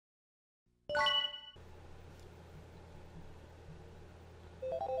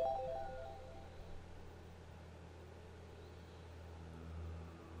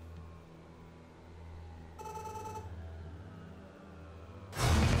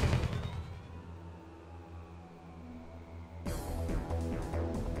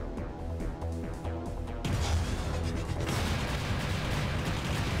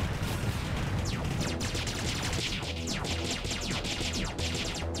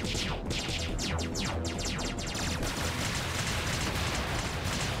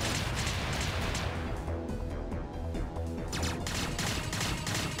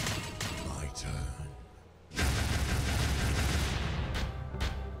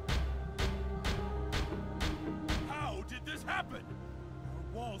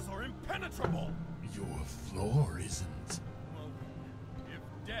walls are impenetrable. Your floor isn't. Well,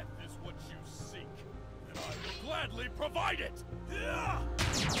 if death is what you seek, then I will gladly provide it.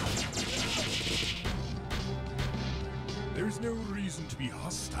 There's no reason to be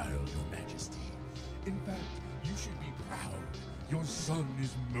hostile, Your Majesty. In fact, you should be proud. Your son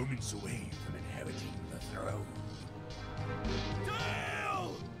is moments away from inheriting the throne.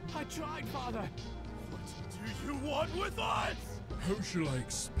 Dale! I tried, Father. What do you want with us? How shall I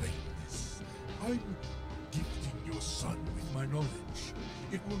explain this? I'm gifting your son with my knowledge.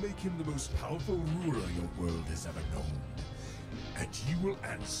 It will make him the most powerful ruler your world has ever known. And he will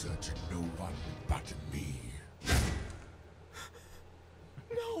answer to no one but me.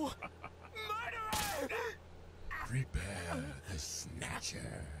 No! Murderer! Prepare the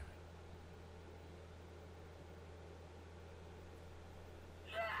Snatcher.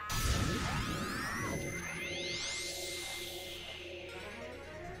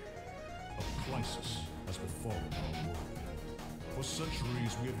 A crisis has befallen our world. For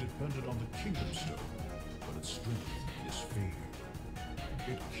centuries we have depended on the Kingdom Stone, but its strength is fading.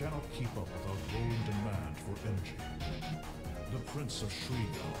 It cannot keep up with our growing demand for energy. The Prince of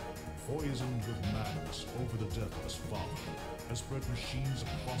Shrigar, poisoned with madness over the death of his father, has spread machines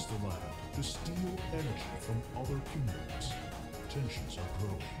across the land to steal energy from other kingdoms. Tensions are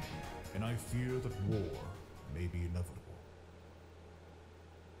growing, and I fear that war may be inevitable.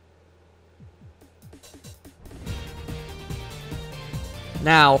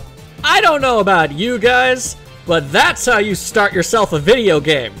 Now, I don't know about you guys, but that's how you start yourself a video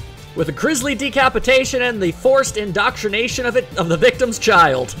game. With a grisly decapitation and the forced indoctrination of the victim's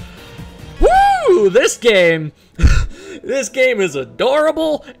child. Woo! This game... this game is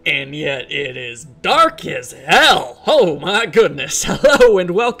adorable, and yet it is dark as hell. Oh my goodness. Hello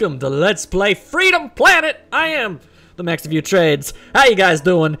and welcome to Let's Play Freedom Planet. I am the Max of You Trades. How you guys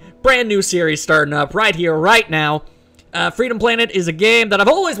doing? Brand new series starting up right here, right now. Freedom Planet is a game that I've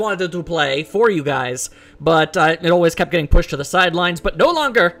always wanted to play for you guys, but it always kept getting pushed to the sidelines, but no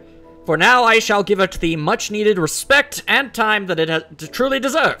longer. For now, I shall give it the much-needed respect and time that it truly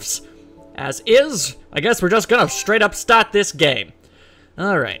deserves. As is, I guess we're just gonna straight up start this game.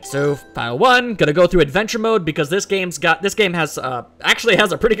 Alright, so file 1, gonna go through adventure mode because this game has, actually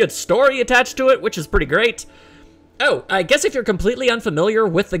has a pretty good story attached to it, which is pretty great. Oh, I guess if you're completely unfamiliar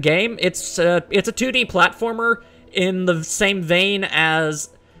with the game, it's a 2D platformer in the same vein as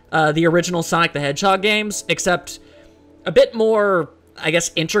the original Sonic the Hedgehog games, except a bit more, I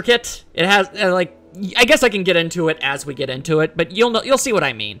guess, intricate. It has, like, I guess I can get into it as we get into it, but you'll see what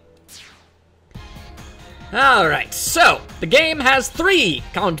I mean. Alright, so, the game has 3,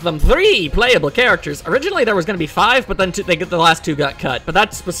 count them, 3 playable characters. Originally there was going to be 5, but then the last 2 got cut, but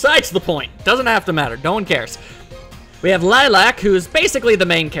that's besides the point. Doesn't have to matter, no one cares. We have Lilac, who's basically the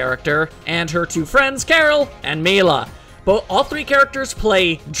main character, and her 2 friends, Carol and Mila. All 3 characters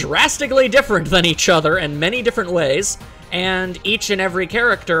play drastically different than each other in many different ways, and each and every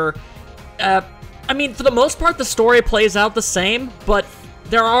character, I mean, for the most part, the story plays out the same, but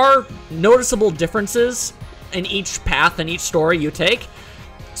there are noticeable differences in each path and each story you take.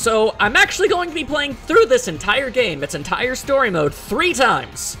 So I'm actually going to be playing through this entire game, its entire story mode, 3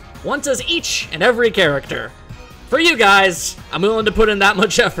 times. Once as each and every character. For you guys, I'm willing to put in that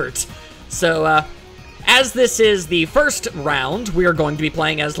much effort. So, as this is the first round, we are going to be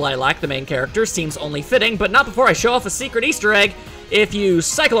playing as Lilac, the main character. Seems only fitting, but not before I show off a secret Easter egg. If you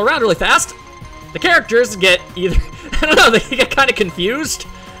cycle around really fast, the characters get either, I don't know, they get kind of confused.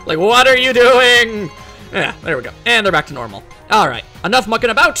 Like, what are you doing? Yeah, there we go. And they're back to normal. Alright, enough mucking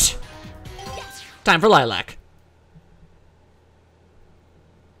about. Time for Lilac.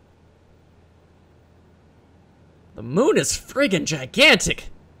 The moon is friggin' gigantic.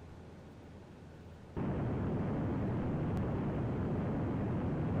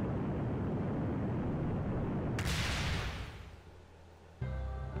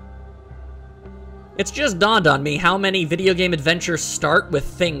 It's just dawned on me how many video game adventures start with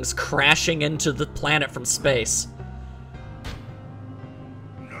things crashing into the planet from space.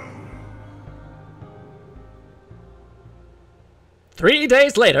 No. 3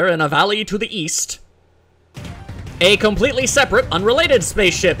 days later, in a valley to the east, a completely separate, unrelated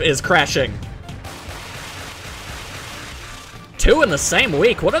spaceship is crashing. 2 in the same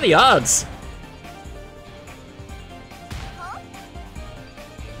week, what are the odds? Huh?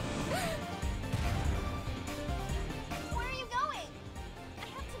 Where are you going? I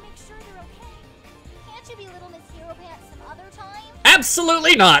have to make sure they're okay. Can't you be Little Miss Hero Pants some other time?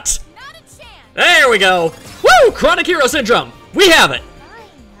 Absolutely not! Not a chance! There we go! Woo! Chronic Hero Syndrome! We have it! Fine,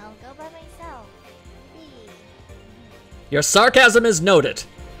 I'll go by myself. Your sarcasm is noted.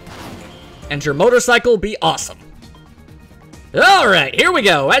 and your motorcycle be awesome. Alright, here we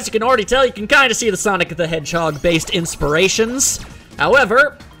go. As you can already tell, you can kind of see the Sonic the Hedgehog-based inspirations.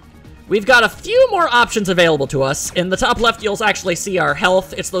 However, we've got a few more options available to us. In the top left, you'll actually see our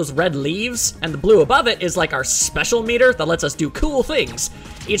health. It's those red leaves, and the blue above it is like our special meter that lets us do cool things.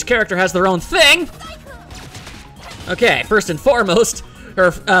 Each character has their own thing. Okay, first and foremost,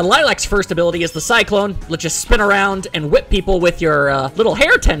 Lilac's first ability is the Cyclone. Let's just spin around and whip people with your little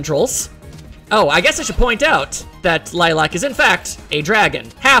hair tendrils. Oh, I guess I should point out that Lilac is in fact a dragon.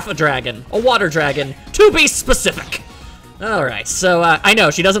 Half a dragon. A water dragon, to be specific. Alright, so I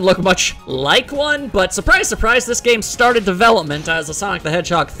know she doesn't look much like one, but surprise, surprise, this game started development as a Sonic the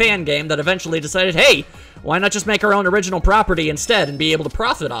Hedgehog fan game that eventually decided, hey, why not just make our own original property instead and be able to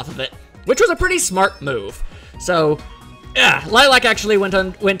profit off of it? Which was a pretty smart move. So, yeah, Lilac actually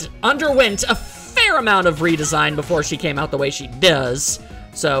underwent a fair amount of redesign before she came out the way she does.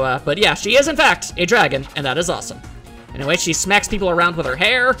 So, but yeah, she is in fact a dragon, and that is awesome. Anyway, she smacks people around with her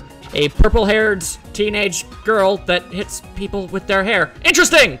hair. A purple-haired teenage girl that hits people with their hair.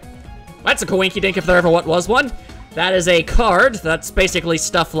 Interesting! That's a coinky-dink if there ever was one. That is a card. That's basically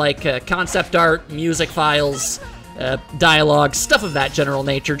stuff like concept art, music files, dialogue, stuff of that general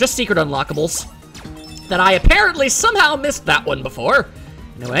nature. Just secret unlockables. That I apparently somehow missed that one before.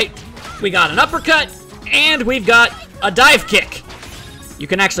 Anyway, we got an uppercut, and we've got a dive kick. You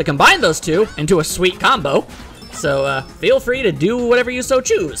can actually combine those two into a sweet combo. So, feel free to do whatever you so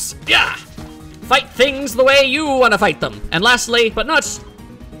choose. Yeah! Fight things the way you want to fight them. And lastly, but not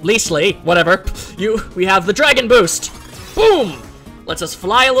leastly, whatever, we have the Dragon Boost. Boom! Lets us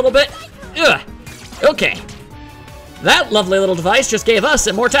fly a little bit. Ugh. Okay. That lovely little device just gave us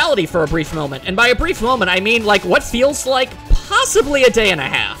immortality for a brief moment. And by a brief moment, I mean, like, what feels like possibly a day and a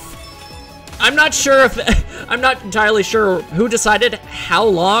half. I'm not sure if, I'm not entirely sure who decided how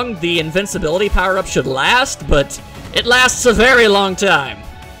long the invincibility power-up should last, but it lasts a very long time.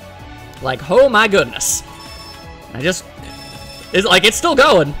 Like, oh my goodness. It's still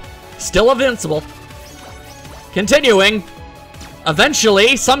going. Still invincible. Continuing.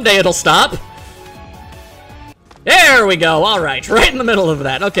 Eventually, someday it'll stop. There we go, alright, right in the middle of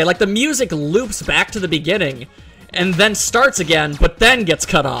that. Okay, like the music loops back to the beginning. And then starts again, but then gets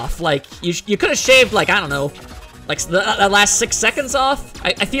cut off. Like, you could have shaved, like, I don't know, like the last 6 seconds off.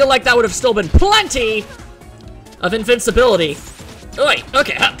 I feel like that would have still been plenty of invincibility. Oh, wait,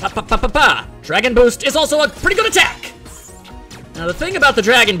 okay, Dragon Boost is also a pretty good attack. Now, the thing about the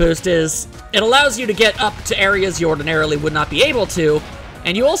Dragon Boost is it allows you to get up to areas you ordinarily would not be able to,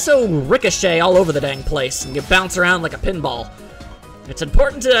 and you also ricochet all over the dang place, and you bounce around like a pinball. It's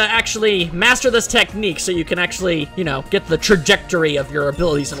important to actually master this technique so you can actually, you know, get the trajectory of your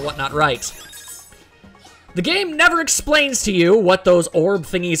abilities and whatnot right. The game never explains to you what those orb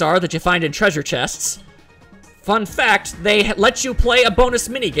thingies are that you find in treasure chests. Fun fact, they let you play a bonus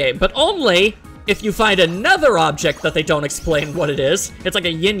minigame, but only if you find another object that they don't explain what it is. It's like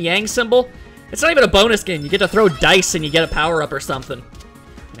a yin-yang symbol. It's not even a bonus game. You get to throw dice and you get a power-up or something.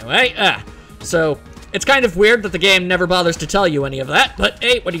 Anyway, so it's kind of weird that the game never bothers to tell you any of that, but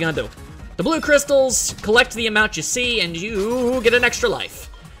hey, what are you gonna do? The blue crystals collect the amount you see, and you get an extra life.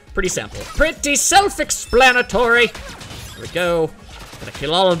 Pretty simple. Pretty self-explanatory. Here we go. Gotta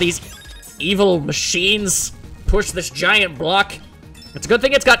kill all of these evil machines. Push this giant block. It's a good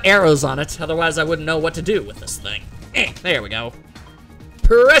thing it's got arrows on it, otherwise I wouldn't know what to do with this thing. There we go.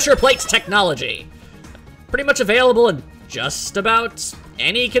 Pressure plates technology. Pretty much available in just about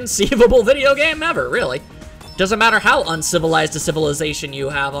any conceivable video game ever, really. Doesn't matter how uncivilized a civilization you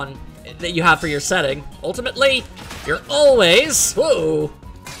have for your setting. Ultimately, you're always,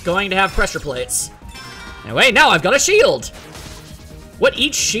 going to have pressure plates. Anyway, now I've got a shield. What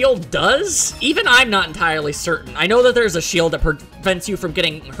each shield does, even I'm not entirely certain. I know that there's a shield that prevents you from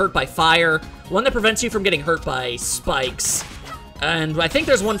getting hurt by fire, one that prevents you from getting hurt by spikes, and I think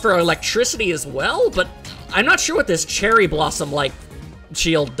there's one for electricity as well, but I'm not sure what this cherry blossom-like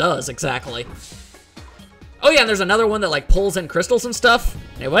shield does exactly. Oh yeah, and there's another one that like pulls in crystals and stuff.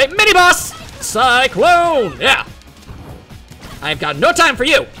 Anyway, mini-boss! Cyclone! Yeah. I've got no time for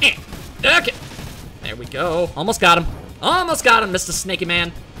you. Okay. There we go. Almost got him. Almost got him, Mr. Snaky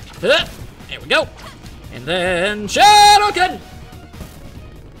Man. There we go. And then Shadowkin!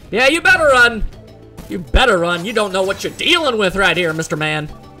 Yeah, you better run. You better run. You don't know what you're dealing with right here, Mr. Man.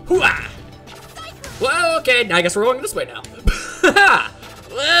 Hoo-ah! Whoa, okay, I guess we're going this way now.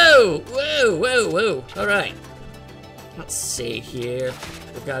 Whoa, whoa, whoa, whoa. All right. Let's see here.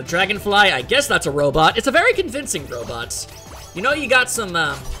 We've got a dragonfly. I guess that's a robot. It's a very convincing robot. You know, you got some,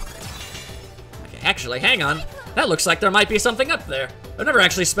 okay, actually, hang on. That looks like there might be something up there. I've never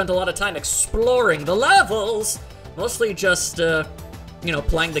actually spent a lot of time exploring the levels. Mostly just, you know,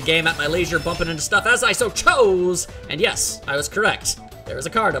 playing the game at my leisure, bumping into stuff as I so chose. And yes, I was correct. There is a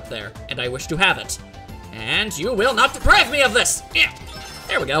card up there, and I wish to have it. And you will not deprive me of this! Yeah.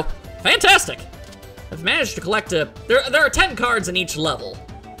 There we go. Fantastic! I've managed to collect there are 10 cards in each level.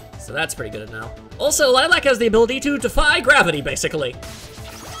 So that's pretty good to know. Also, Lilac has the ability to defy gravity, basically.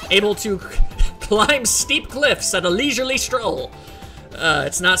 Able to climb steep cliffs at a leisurely stroll.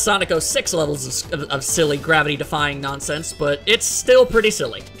 It's not Sonic 06 levels of silly gravity-defying nonsense, but it's still pretty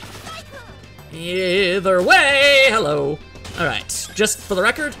silly. Either way, hello. Alright, just for the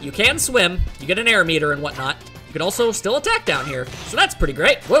record, you can swim, you get an air meter and whatnot. You can also still attack down here, so that's pretty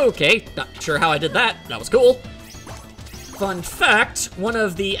great. Whoa, okay, not sure how I did that. That was cool. Fun fact, one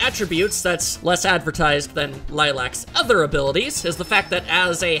of the attributes that's less advertised than Lilac's other abilities is the fact that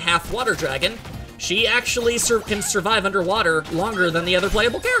as a half-water dragon, she actually can survive underwater longer than the other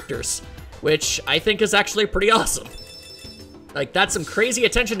playable characters, which I think is actually pretty awesome. Like, that's some crazy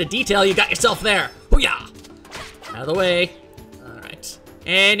attention to detail you got yourself there. Hoo-yah! Out of the way. Alright.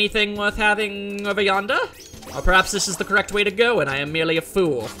 Anything worth having over yonder? Or perhaps this is the correct way to go and I am merely a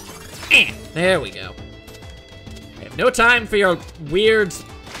fool. There we go. I have no time for your weird,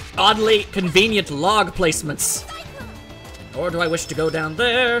 oddly convenient log placements. Nor do I wish to go down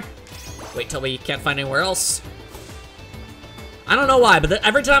there. Wait till we can't find anywhere else. I don't know why, but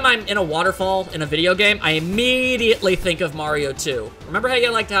every time I'm in a waterfall in a video game, I immediately think of Mario 2. Remember how you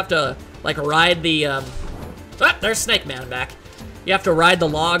like to have to, like, ride the, Ah, there's Snake Man back. You have to ride the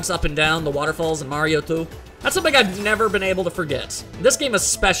logs up and down the waterfalls in Mario 2. That's something I've never been able to forget. This game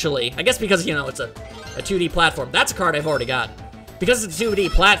especially, I guess because, you know, it's a 2D platform. That's a card I've already got. Because it's a 2D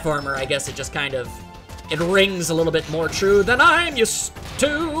platformer, I guess it just kind of, it rings a little bit more true than I'm used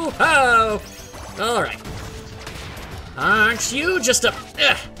to. Oh, all right. Aren't you just a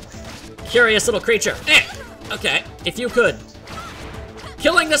curious little creature? Okay, if you could.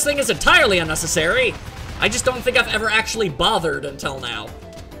 Killing this thing is entirely unnecessary. I just don't think I've ever actually bothered until now.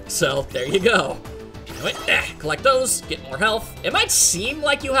 So, there you go. Anyway, collect those, get more health. It might seem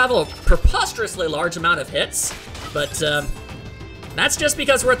like you have a preposterously large amount of hits, but that's just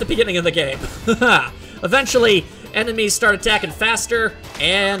because we're at the beginning of the game. Eventually, enemies start attacking faster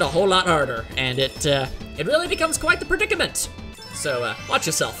and a whole lot harder, and it really becomes quite the predicament. So, watch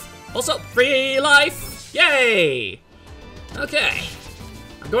yourself. Also, free life! Yay! Okay.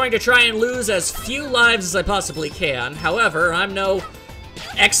 I'm going to try and lose as few lives as I possibly can. However, I'm no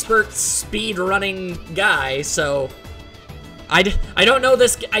expert speed running guy, so I don't know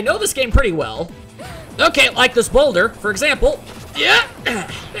this. I know this game pretty well. Okay, like this boulder, for example. Yeah,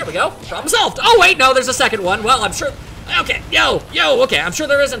 there we go. Problem solved. Oh wait, no, there's a second one. Well, I'm sure. Okay, okay, I'm sure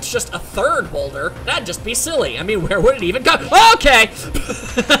there isn't just a third boulder. That'd just be silly. I mean, where would it even go? Okay.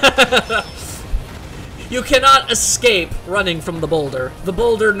 You cannot escape running from the boulder. The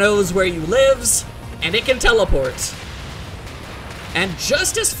boulder knows where you lives, and it can teleport. And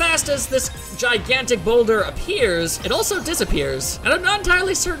just as fast as this gigantic boulder appears, it also disappears, and I'm not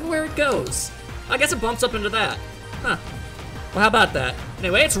entirely certain where it goes. I guess it bumps up into that. Huh. Well, how about that?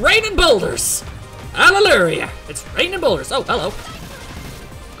 Anyway, it's raining boulders! Hallelujah! It's raining boulders. Oh, hello.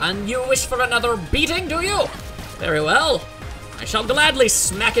 And you wish for another beating, do you? Very well. I shall gladly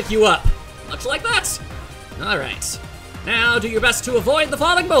smacketh you up. Much like that. Alright. Now do your best to avoid the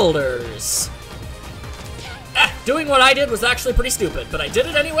falling boulders. Doing what I did was actually pretty stupid, but I did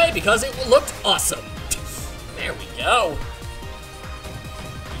it anyway because it looked awesome. There we go.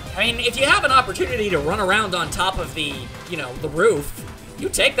 I mean, if you have an opportunity to run around on top of the, you know, the roof, you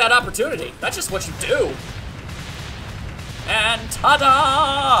take that opportunity. That's just what you do. And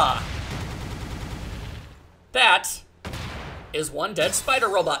ta-da! That is one dead spider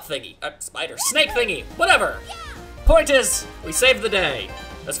robot thingy. Snake thingy, whatever. Point is, we saved the day,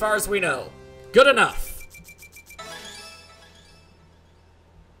 as far as we know. Good enough.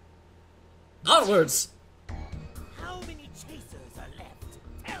 Onwards. How many chasers are left?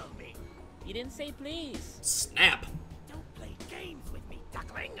 Tell me. You didn't say please. Snap. Don't play games with me,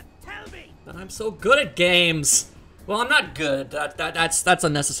 duckling. Tell me. But I'm so good at games. Well, I'm not good. That's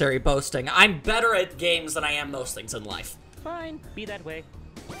unnecessary boasting. I'm better at games than I am most things in life. Fine, be that way.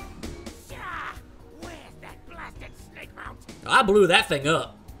 Yeah. Where's that blasted snake mount? I blew that thing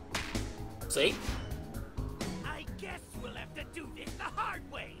up. See? I guess we'll have to do this the hard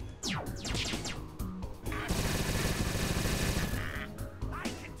way. I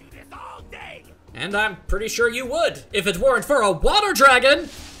can do this all day. And I'm pretty sure you would, if it weren't for a water dragon!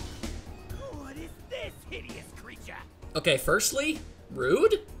 What is this hideous creature? Okay, firstly,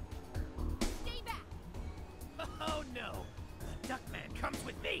 rude? Stay back. Oh no. The Duckman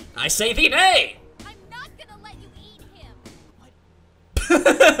I say thee nay! I'm not gonna let you eat him.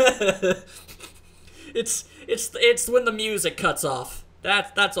 It's when the music cuts off.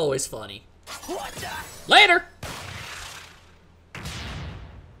 That's always funny. Later!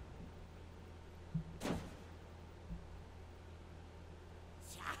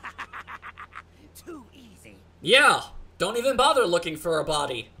 Too easy. Yeah, don't even bother looking for a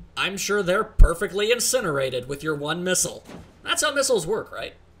body. I'm sure they're perfectly incinerated with your one missile. That's how missiles work,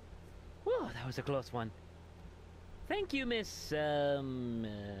 right? Whoa, that was a close one. Thank you, Miss,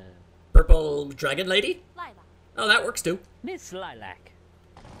 Purple Dragon Lady? Lilac, Oh, that works too. Miss Lilac.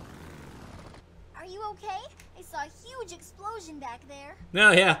 are you okay? I saw a huge explosion back there.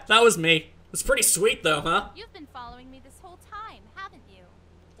 Oh yeah, that was me. It's pretty sweet though, huh? You've been following me this whole time, haven't you?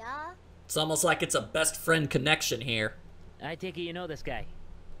 Duh. It's almost like it's a best friend connection here. I take it you know this guy.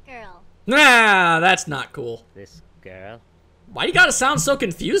 Girl. Nah, that's not cool. This girl. Why you gotta sound so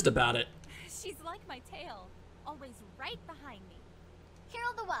confused about it? She's like my tail, always right behind me.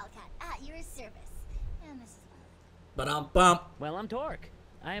 Carol the Wildcat, at your service. And this is Lilac. Bump. Well, I'm Torque.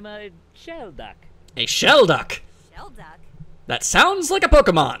 I'm a shell duck. A shell duck. Shell duck. That sounds like a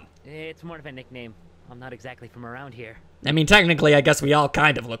Pokemon. It's more of a nickname. I'm not exactly from around here. I mean, technically, I guess we all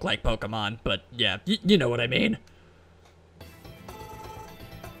kind of look like Pokemon, but yeah, you know what I mean.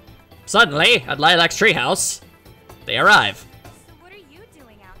 Suddenly, at Lilac's treehouse, they arrive. So what are you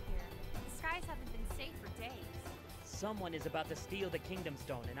doing out here? The skies haven't been safe for days. Someone is about to steal the Kingdom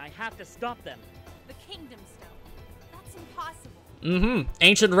Stone, and I have to stop them. The Kingdom Stone. That's impossible. Mm-hmm.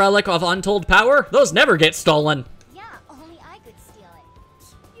 Ancient relic of untold power? Those never get stolen. Yeah, only I could steal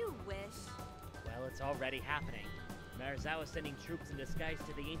it. You wish. Well, it's already happening. Marizawa's sending troops in disguise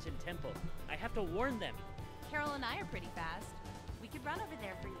to the ancient temple. I have to warn them. Carol and I are pretty fast. We could run over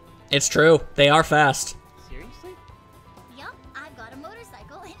there for you. It's true. They are fast. Seriously? Yup, I've got a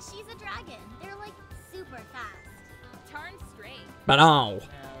motorcycle and she's a dragon. They're like super fast. Turn straight. But oh. Well,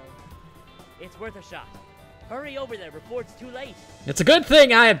 it's worth a shot. Hurry over there before it's too late. It's a good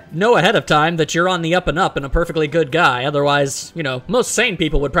thing I know ahead of time that you're on the up and up and a perfectly good guy. Otherwise, you know, most sane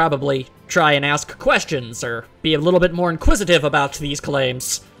people would probably try and ask questions or be a little bit more inquisitive about these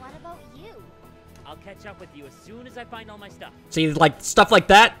claims. What about you? I'll catch up with you as soon as I find all my stuff. See, like, stuff like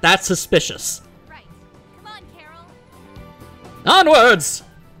that, that's suspicious. Right. Come on, Carol. Onwards!